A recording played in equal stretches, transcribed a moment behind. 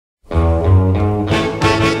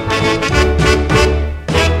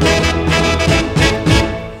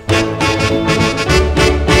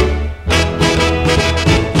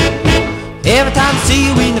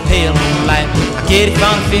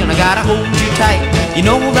tight. You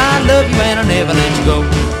know that I love you and I'll never let you go.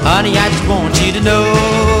 Honey, I just want you to know.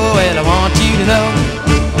 Well, I want you to know.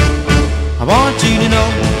 I want you to know.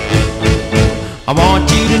 I want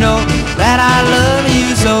you to know that I love you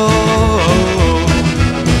so.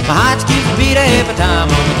 My heart keeps beating every time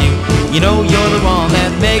I'm with you. You know you're the one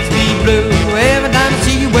that makes me blue. Every time I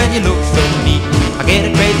see you when you look so neat, I get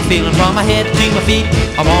a crazy feeling from my head to my feet.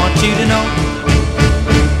 I want you to know.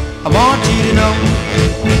 I want you to know.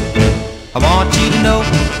 I want you to know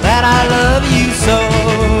that I love you so.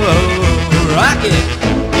 Rock it.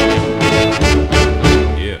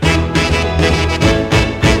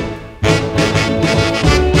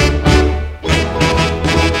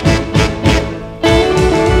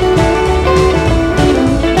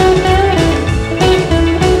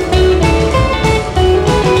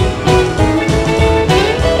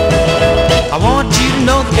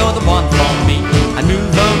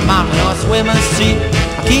 Swim a sea,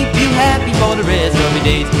 I'll keep you happy for the rest of your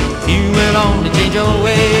days. You will only change your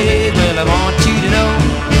ways. Well, I want you to know.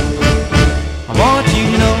 I want you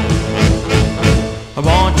to know. I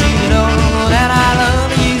want you to know that I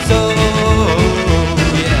love you so.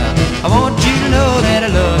 Yeah, I want you to know that I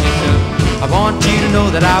love you so. I want you to know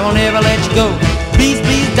that I will never let you go. Please,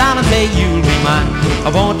 please, darling, say you'll be mine. I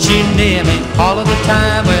want you near me all of the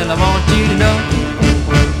time. Well, I want you to know.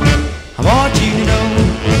 I want you to know.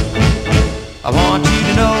 I want you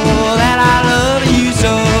to know